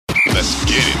Let's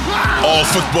get it. All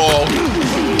football,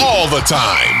 all the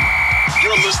time.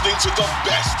 You're listening to the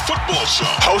best football show.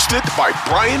 Hosted by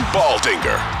Brian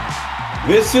Baldinger.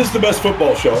 This is the best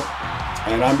football show.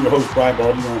 And I'm your host, Brian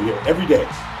Baldy. I'm here every day.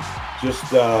 Just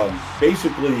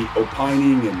basically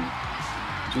opining and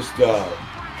just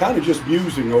kind of just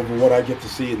musing over what I get to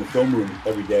see in the film room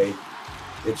every day.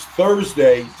 It's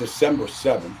Thursday, December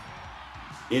 7th.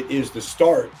 It is the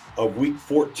start of week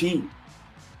 14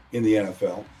 in the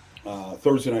NFL.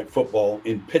 Thursday night football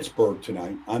in Pittsburgh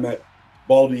tonight. I'm at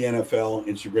Baldy NFL,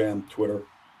 Instagram, Twitter,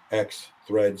 X,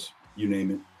 Threads, you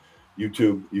name it.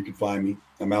 YouTube, you can find me.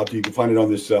 I'm out there. You can find it on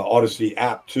this Odyssey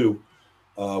app too,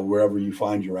 wherever you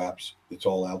find your apps. It's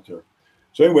all out there.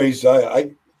 So anyways,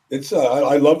 I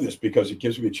love this because it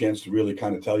gives me a chance to really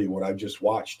kind of tell you what I've just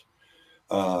watched.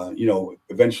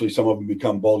 Eventually some of them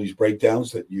become Baldy's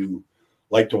breakdowns that you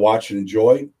like to watch and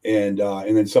enjoy. And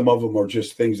then some of them are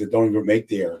just things that don't even make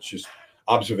the air. It's just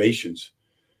observations.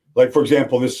 Like, for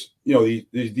example,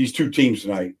 these two teams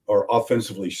tonight are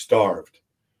offensively starved,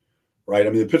 right? I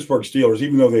mean, the Pittsburgh Steelers,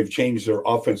 even though they've changed their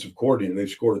offensive coordinator, they've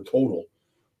scored a total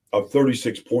of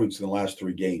 36 points in the last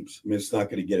three games. I mean, it's not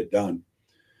going to get it done.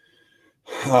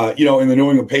 And the New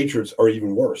England Patriots are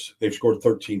even worse. They've scored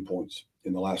 13 points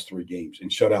in the last three games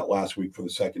and shut out last week for the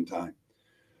second time.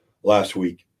 Last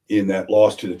week in that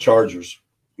loss to the Chargers,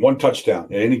 one touchdown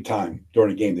at any time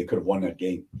during a game, they could have won that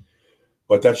game.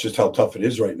 But that's just how tough it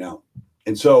is right now.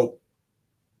 And so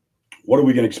what are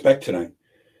we going to expect tonight?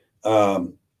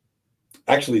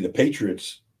 Actually, the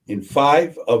Patriots, in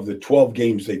 5 of the 12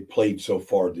 games they've played so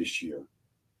far this year,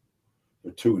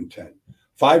 they're 2-10.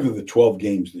 5 of the 12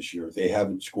 games this year, they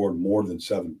haven't scored more than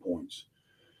 7 points.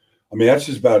 I mean, that's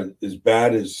just about as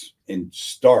bad as and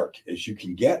stark as you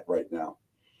can get right now.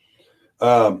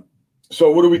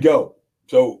 So where do we go?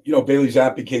 So, Bailey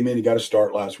Zappi came in. He got a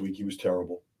start last week. He was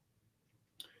terrible.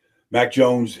 Mac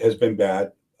Jones has been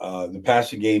bad. The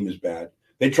passing game is bad.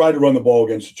 They tried to run the ball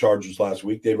against the Chargers last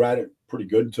week. They ran it pretty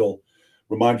good until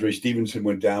Ramondre Stevenson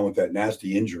went down with that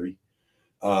nasty injury.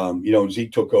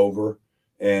 Zeke took over,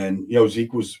 and,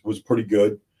 Zeke was pretty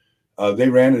good. They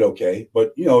ran it okay,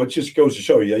 but, it just goes to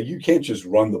show you can't just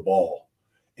run the ball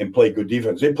and play good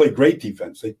defense. They played great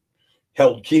defense. They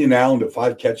held Keenan Allen to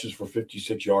 5 catches for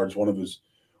 56 yards, one of his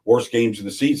worst games of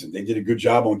the season. They did a good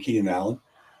job on Keenan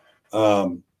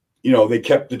Allen. They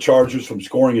kept the Chargers from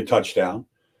scoring a touchdown.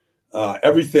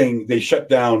 They shut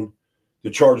down the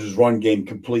Chargers' run game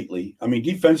completely. I mean,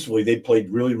 defensively, they played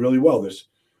really, really well. This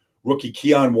rookie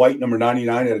Keon White, number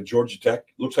 99 out of Georgia Tech,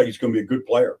 looks like he's going to be a good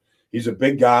player. He's a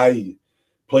big guy. He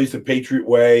plays the Patriot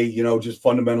way, just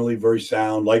fundamentally very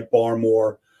sound, like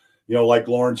Barmore, like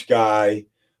Lawrence Guy,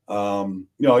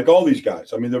 like all these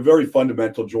guys. I mean, they're very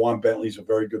fundamental. Juwan Bentley's a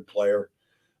very good player.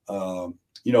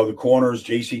 The corners,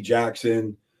 J.C.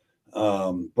 Jackson,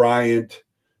 Bryant,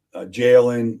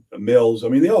 Jalen, Mills. I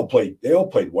mean, they all played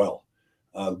well.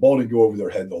 The ball didn't go over their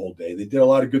head the whole day. They did a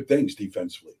lot of good things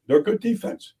defensively. They're a good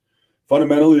defense.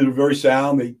 Fundamentally, they're very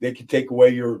sound. They can take away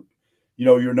your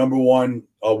number one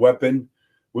weapon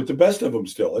with the best of them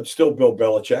still. It's still Bill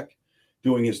Belichick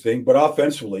doing his thing. But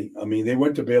offensively, I mean, they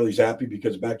went to Bailey Zappi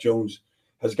because Mac Jones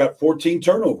has got 14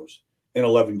 turnovers in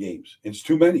 11 games. It's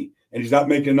too many. And he's not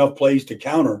making enough plays to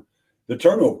counter the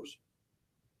turnovers.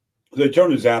 They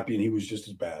turned to Zappi, and he was just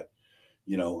as bad.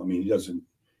 He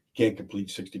can't complete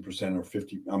 60% or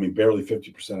 50. I mean, barely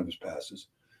 50% of his passes.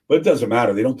 But it doesn't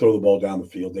matter. They don't throw the ball down the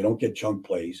field. They don't get chunk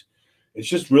plays. It's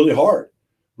just really hard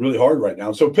right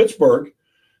now. So Pittsburgh,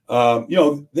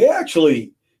 they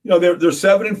actually, they're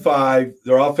 7-5.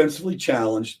 They're offensively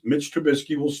challenged. Mitch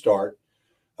Trubisky will start.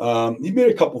 He made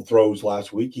a couple throws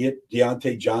last week. He hit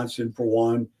Deontay Johnson for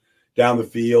one down the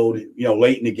field,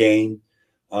 late in the game.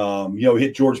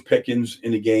 Hit George Pickens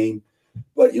in the game.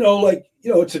 But,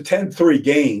 it's a 10-3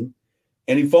 game,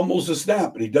 and he fumbles the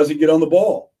snap, and he doesn't get on the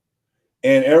ball.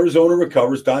 And Arizona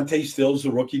recovers. Dante Stills,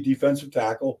 the rookie defensive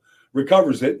tackle,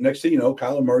 recovers it. Next thing you know,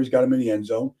 Kyler Murray's got him in the end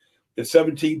zone. It's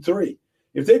 17-3.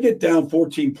 If they get down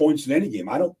 14 points in any game,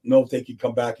 I don't know if they can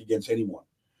come back against anyone,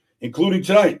 including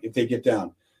tonight if they get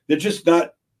down. They're just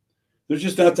not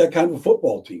that kind of a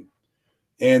football team.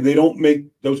 And they don't make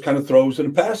those kind of throws in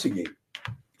a passing game,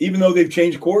 even though they've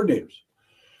changed coordinators.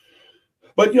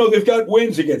 But, they've got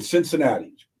wins against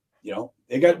Cincinnati.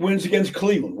 They got wins against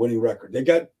Cleveland, winning record. They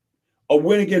got a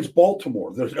win against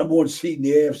Baltimore. They're the number one seed in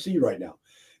the AFC right now.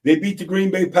 They beat the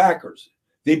Green Bay Packers.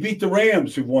 They beat the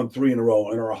Rams, who've won 3 in a row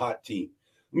and are a hot team.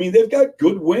 I mean, they've got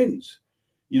good wins.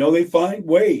 They find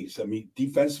ways. I mean,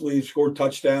 defensively, they've scored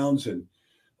touchdowns, and,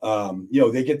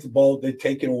 they get the ball, they're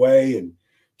taken away, and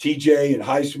TJ and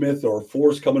Highsmith are a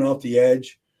force coming off the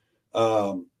edge.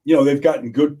 They've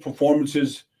gotten good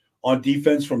performances on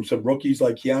defense from some rookies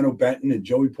like Keanu Benton and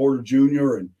Joey Porter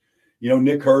Jr. and,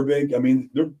 Nick Herbig. I mean,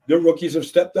 their rookies have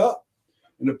stepped up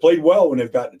and have played well when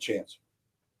they've gotten a chance.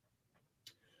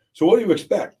 So what do you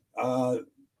expect? I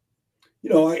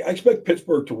expect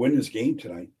Pittsburgh to win this game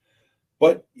tonight.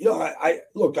 But, I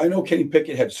know Kenny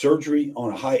Pickett had surgery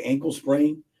on a high ankle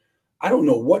sprain. I don't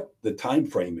know what the time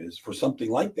frame is for something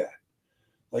like that.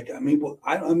 I'm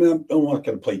not going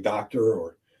to play doctor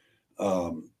or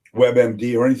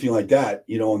WebMD or anything like that,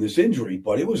 on this injury,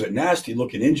 but it was a nasty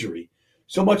looking injury.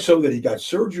 So much so that he got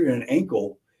surgery on an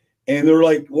ankle, and they're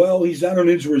like, well, he's not on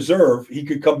injury reserve. He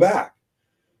could come back.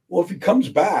 Well, if he comes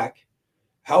back,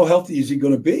 how healthy is he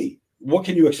going to be? What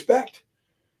can you expect?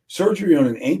 Surgery on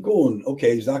an ankle, and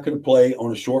okay, he's not going to play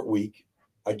on a short week.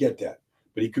 I get that.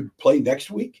 But he could play next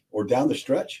week or down the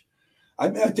stretch. I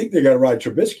think they got to ride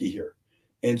Trubisky here.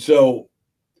 And so,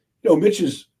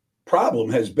 Mitch's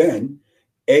problem has been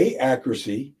A,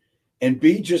 accuracy, and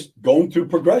B, just going through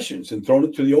progressions and throwing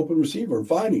it to the open receiver and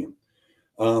finding him.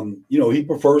 He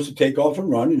prefers to take off and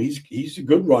run, and he's a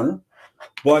good runner.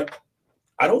 But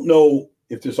I don't know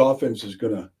if this offense is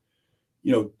going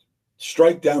to,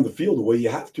 strike down the field the way you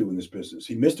have to in this business.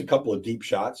 He missed a couple of deep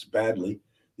shots badly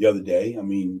the other day. I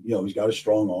mean, he's got a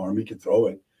strong arm. He can throw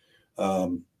it.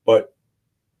 But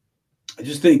I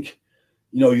just think,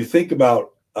 you think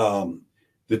about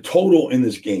the total in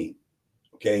this game.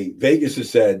 Okay, Vegas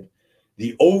has said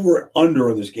the over-under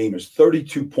of this game is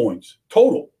 32 points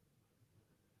total.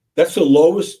 That's the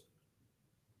lowest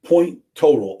point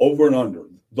total, over and under,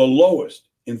 the lowest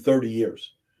in 30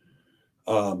 years.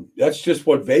 That's just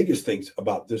what Vegas thinks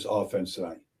about this offense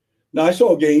tonight. Now, I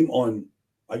saw a game on,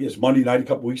 I guess, Monday night a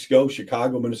couple weeks ago,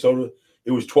 Chicago, Minnesota.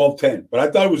 It was 12-10, but I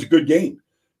thought it was a good game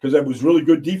because that was really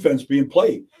good defense being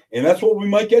played. And that's what we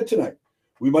might get tonight.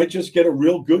 We might just get a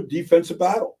real good defensive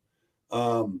battle.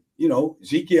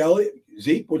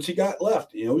 Zeke, what's he got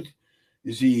left? Can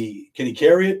he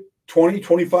carry it 20,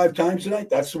 25 times tonight?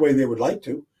 That's the way they would like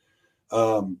to.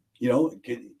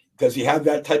 Does he have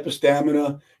that type of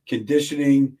stamina,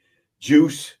 conditioning,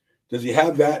 juice? Does he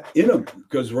have that in him?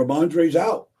 Because Ramondre's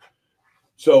out.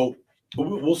 So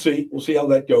we'll see. We'll see how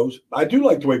that goes. I do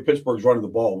like the way Pittsburgh's running the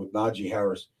ball with Najee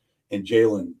Harris and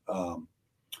Jalen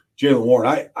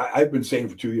Warren. I've been saying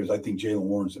for 2 years, I think Jalen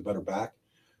Warren's the better back.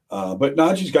 But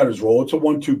Najee's got his role. It's a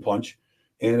 1-2 punch.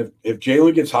 And if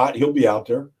Jalen gets hot, he'll be out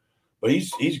there. But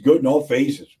he's good in all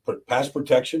phases. Pass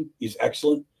protection, he's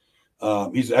excellent.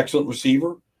 He's an excellent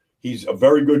receiver. He's a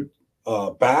very good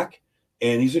back,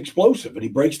 and he's explosive, and he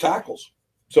breaks tackles.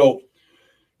 So,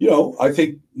 I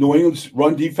think New England's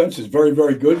run defense is very,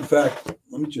 very good. In fact,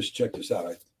 let me just check this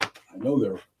out. I know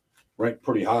they're ranked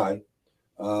pretty high.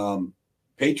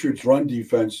 Patriots' run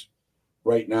defense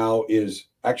right now is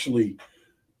actually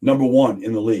number one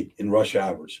in the league in rush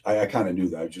average. I kind of knew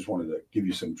that. I just wanted to give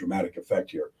you some dramatic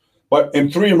effect here.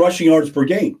 And 3 in rushing yards per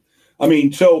game. I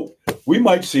mean, so we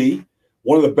might see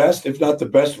one of the best, if not the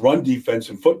best, run defense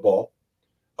in football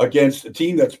against a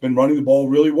team that's been running the ball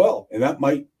really well. And that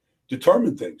might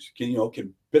determine things.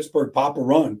 Can Pittsburgh pop a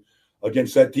run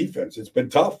against that defense? It's been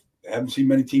tough. I haven't seen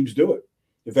many teams do it,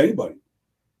 if anybody.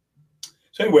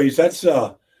 So anyways, that's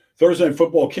Thursday Night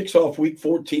Football kicks off week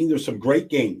 14. There's some great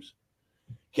games,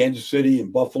 Kansas City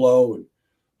and Buffalo.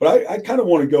 But I kind of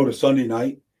want to go to Sunday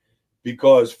night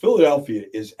because Philadelphia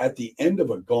is at the end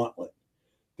of a gauntlet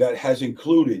that has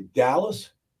included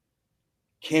Dallas,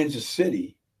 Kansas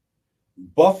City,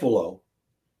 Buffalo,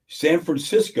 San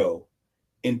Francisco,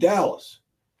 and Dallas.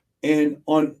 And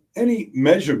on any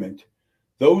measurement,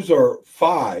 those are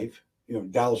 5,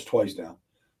 Dallas twice now,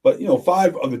 but,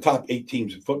 5 of the top 8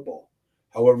 teams in football,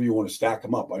 however you want to stack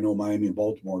them up. I know Miami and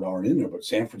Baltimore aren't in there, but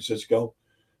San Francisco,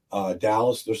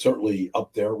 Dallas, they're certainly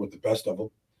up there with the best of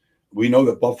them. We know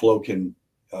that Buffalo can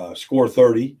score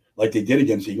 30, like they did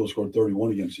against the Eagles, scored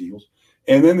 31 against the Eagles.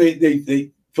 And then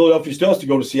Philadelphia still has to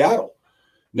go to Seattle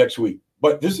next week.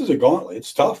 But this is a gauntlet.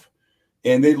 It's tough.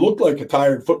 And they look like a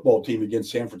tired football team against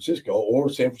San Francisco, or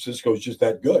San Francisco is just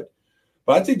that good.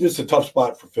 But I think this is a tough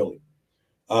spot for Philly.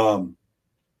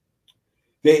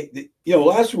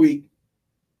 Last week,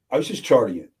 I was just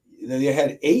charting it. They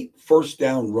had 8 first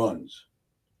down runs.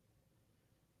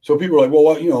 So people are like,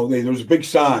 well, there was a big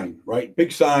sign, right?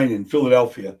 Big sign in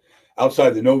Philadelphia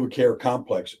outside the NovaCare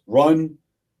complex. Run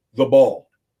the ball.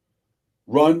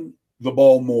 Run the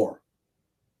ball more.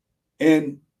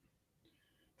 And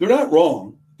they're not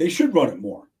wrong. They should run it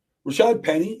more. Rashad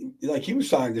Penny, he was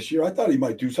signed this year. I thought he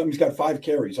might do something. He's got 5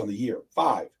 carries on the year,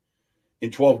 5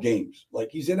 in 12 games.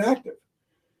 He's inactive.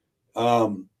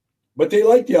 But they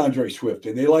like DeAndre Swift,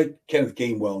 and they like Kenneth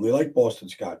Gainwell, and they like Boston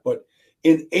Scott. But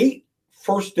In 8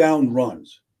 first down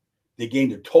runs, they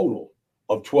gained a total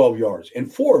of 12 yards,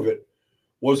 and 4 of it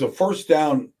was a first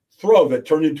down throw that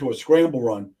turned into a scramble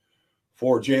run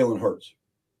for Jalen Hurts.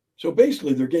 So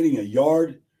basically, they're getting a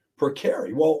yard per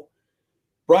carry. Well,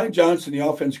 Brian Johnson, the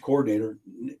offense coordinator,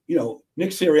 Nick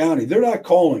Sirianni, they're not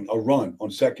calling a run on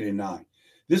 2nd and 9.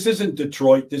 This isn't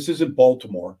Detroit. This isn't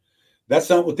Baltimore. That's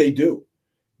not what they do.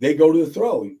 They go to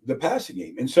the passing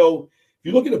game. And so if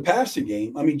you look at the passing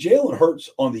game, I mean, Jalen Hurts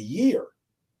on the year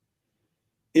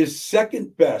is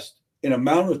second best in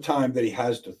amount of time that he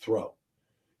has to throw.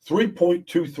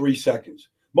 3.23 seconds.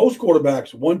 Most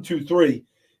quarterbacks, 1, 2, 3.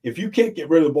 If you can't get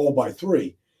rid of the ball by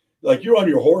 3, like you're on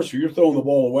your horse or you're throwing the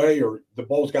ball away or the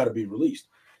ball's got to be released.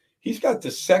 He's got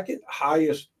the second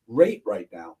highest rate right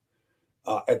now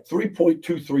at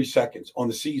 3.23 seconds on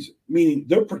the season, meaning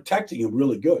they're protecting him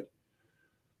really good.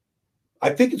 I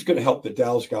think it's going to help that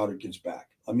Dallas Goedert gets back.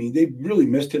 I mean, they've really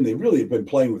missed him. They really have been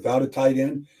playing without a tight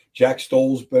end. Jack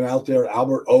Stoll's been out there.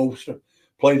 Albert O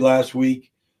played last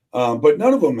week. But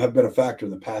none of them have been a factor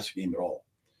in the passing game at all.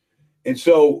 And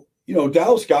so,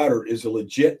 Dallas Goedert is a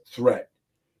legit threat,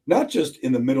 not just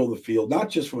in the middle of the field, not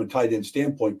just from a tight end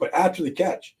standpoint, but after the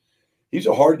catch. He's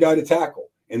a hard guy to tackle,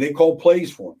 and they call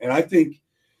plays for him. And I think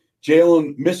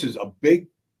Jalen misses a big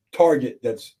target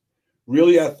that's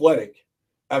really athletic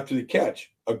after the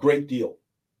catch a great deal.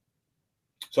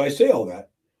 So I say all that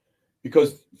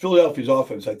because Philadelphia's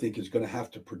offense, I think, is going to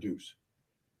have to produce.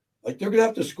 Like, they're going to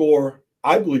have to score.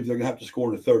 I believe they're going to have to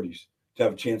score in the 30s to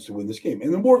have a chance to win this game.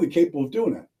 And the more they're capable of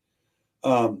doing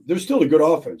that, they're still a good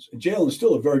offense. And Jalen's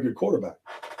still a very good quarterback.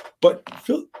 But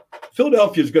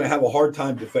Philadelphia is going to have a hard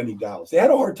time defending Dallas. They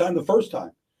had a hard time the first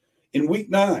time in week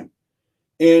 9.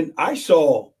 And I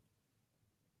saw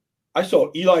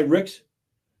Eli Ricks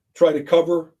try to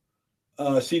cover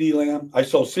CeeDee Lamb. I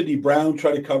saw Sidney Brown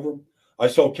try to cover him. I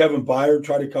saw Kevin Byard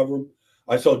try to cover him.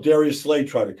 I saw Darius Slay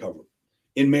try to cover him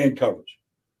in man coverage.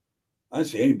 I didn't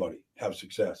see anybody have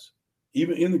success.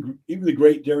 Even the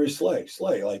great Darius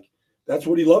Slay. Like, that's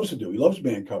what he loves to do. He loves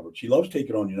man coverage. He loves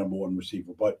taking on your number one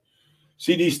receiver. But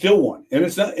CD still won. And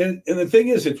it's not. And the thing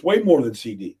is, it's way more than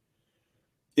CD.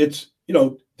 It's,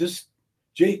 this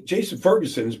Jason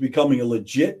Ferguson is becoming a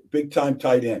legit big time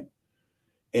tight end.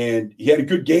 And he had a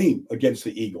good game against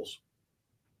the Eagles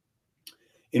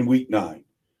in week 9.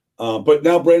 But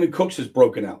now Brandon Cooks has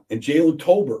broken out, and Jalen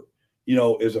Tolbert,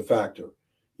 is a factor,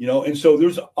 and so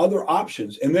there's other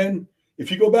options. And then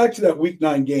if you go back to that week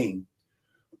 9 game,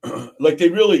 like, they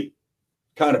really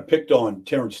kind of picked on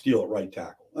Terrence Steele at right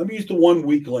tackle. I mean, he's the one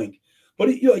weak link, but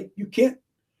you can't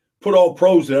put all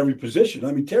pros at every position.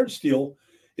 I mean, Terrence Steele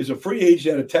is a free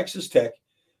agent at Texas Tech.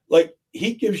 Like,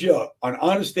 he gives you an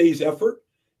honest day's effort,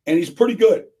 and he's pretty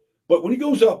good. But when he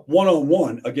goes up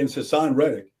one-on-one against Hassan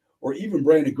Reddick or even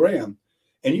Brandon Graham,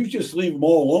 and you just leave him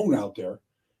all alone out there,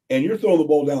 and you're throwing the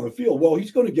ball down the field, well,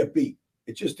 he's going to get beat.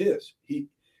 It just is.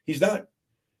 He's not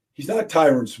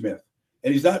Tyron Smith,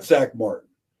 and he's not Zach Martin,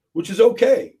 which is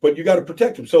okay, but you got to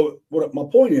protect him. So what my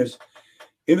point is,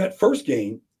 in that first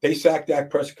game, they sacked Dak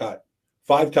Prescott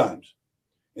 5 times,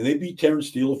 and they beat Terrence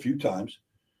Steele a few times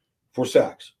for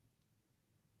sacks.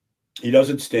 He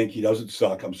doesn't stink. He doesn't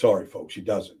suck. I'm sorry, folks. He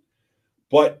doesn't.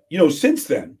 But, since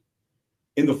then,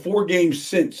 in the 4 games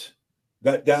since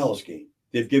that Dallas game,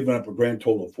 they've given up a grand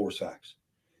total of 4 sacks.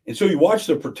 And so you watch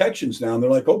their protections now, and they're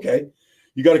like, okay,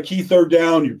 you got a key third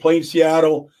down. You're playing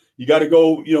Seattle. You got to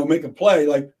go, make a play.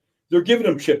 Like, they're giving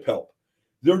them chip help.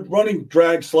 They're running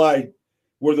drag slide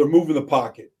where they're moving the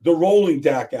pocket. They're rolling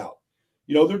Dak out.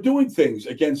 They're doing things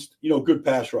against, good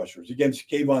pass rushers, against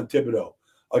Kayvon Thibodeau,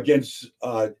 against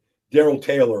Darrell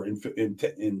Taylor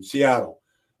in Seattle,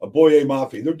 Boye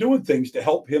Mafe. They're doing things to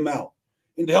help him out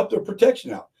and to help their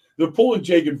protection out. They're pulling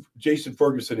Jason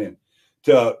Ferguson in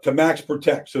to max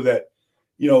protect so that,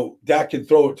 Dak can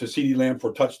throw it to CeeDee Lamb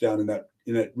for a touchdown in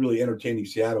that really entertaining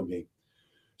Seattle game.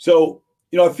 So,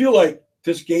 I feel like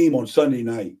this game on Sunday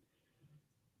night,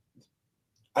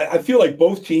 I feel like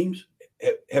both teams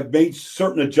have made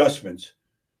certain adjustments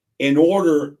in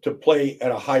order to play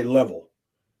at a high level.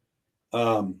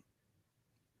 And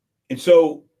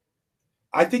so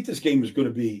I think this game is going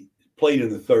to be played in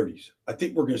the 30s. I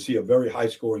think we're going to see a very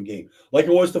high-scoring game, like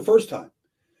it was the first time.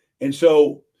 And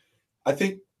so I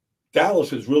think Dallas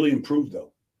has really improved,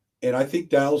 though. And I think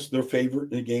Dallas, they're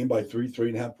favored in the game by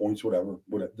 3.5 points, whatever.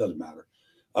 It doesn't matter.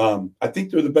 I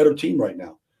think they're the better team right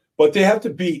now. But they have to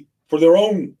beat, for their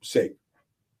own sake.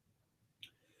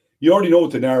 You already know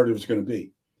what the narrative is going to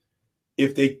be.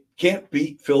 If they can't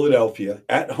beat Philadelphia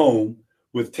at home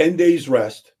with 10 days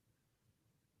rest,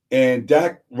 and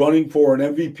Dak running for an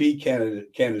MVP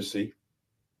candidacy,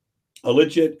 a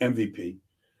legit MVP,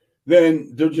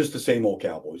 then they're just the same old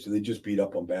Cowboys, and they just beat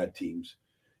up on bad teams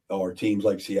or teams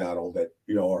like Seattle that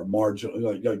are marginal.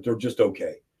 Like they're just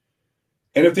okay.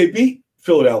 And if they beat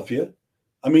Philadelphia,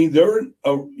 I mean they're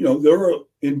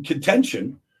in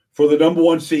contention for the number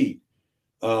one seed.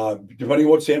 Depending on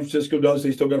what San Francisco does,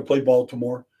 they still got to play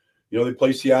Baltimore. They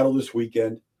play Seattle this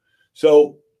weekend.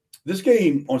 So this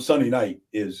game on Sunday night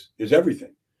is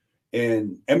everything.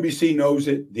 And NBC knows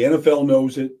it. The NFL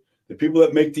knows it. The people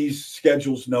that make these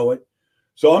schedules know it.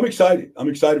 So I'm excited. I'm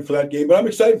excited for that game. But I'm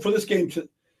excited for this game to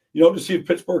see if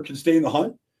Pittsburgh can stay in the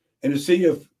hunt and to see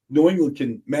if New England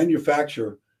can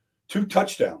manufacture 2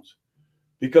 touchdowns.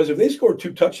 Because if they score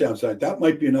 2 touchdowns tonight, that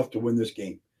might be enough to win this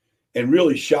game and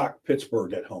really shock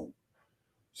Pittsburgh at home.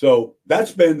 So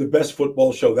that's been the best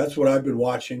football show. That's what I've been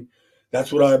watching.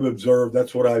 That's what I've observed.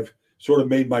 That's what I've sort of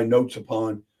made my notes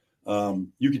upon.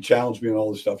 You can challenge me on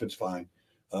all this stuff. It's fine.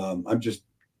 I'm just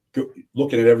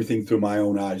looking at everything through my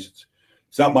own eyes.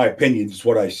 It's not my opinion. It's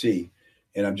what I see,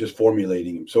 and I'm just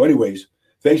formulating them. So anyways,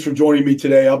 thanks for joining me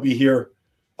today. I'll be here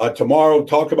tomorrow,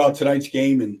 talk about tonight's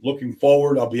game, and looking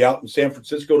forward. I'll be out in San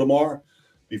Francisco tomorrow.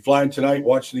 Be flying tonight,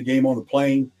 watching the game on the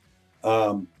plane.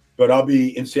 But I'll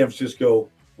be in San Francisco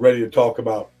ready to talk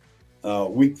about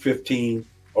week 15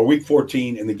 or week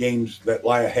 14 and the games that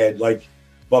lie ahead, like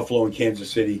Buffalo and Kansas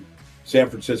City, San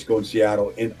Francisco and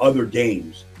Seattle, and other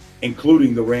games,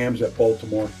 including the Rams at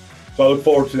Baltimore. So I look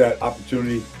forward to that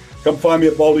opportunity. Come find me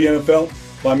at Baldy NFL.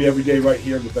 Find me every day right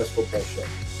here in the Best Football Show.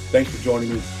 Thanks for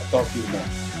joining me. I'll talk to you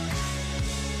tomorrow.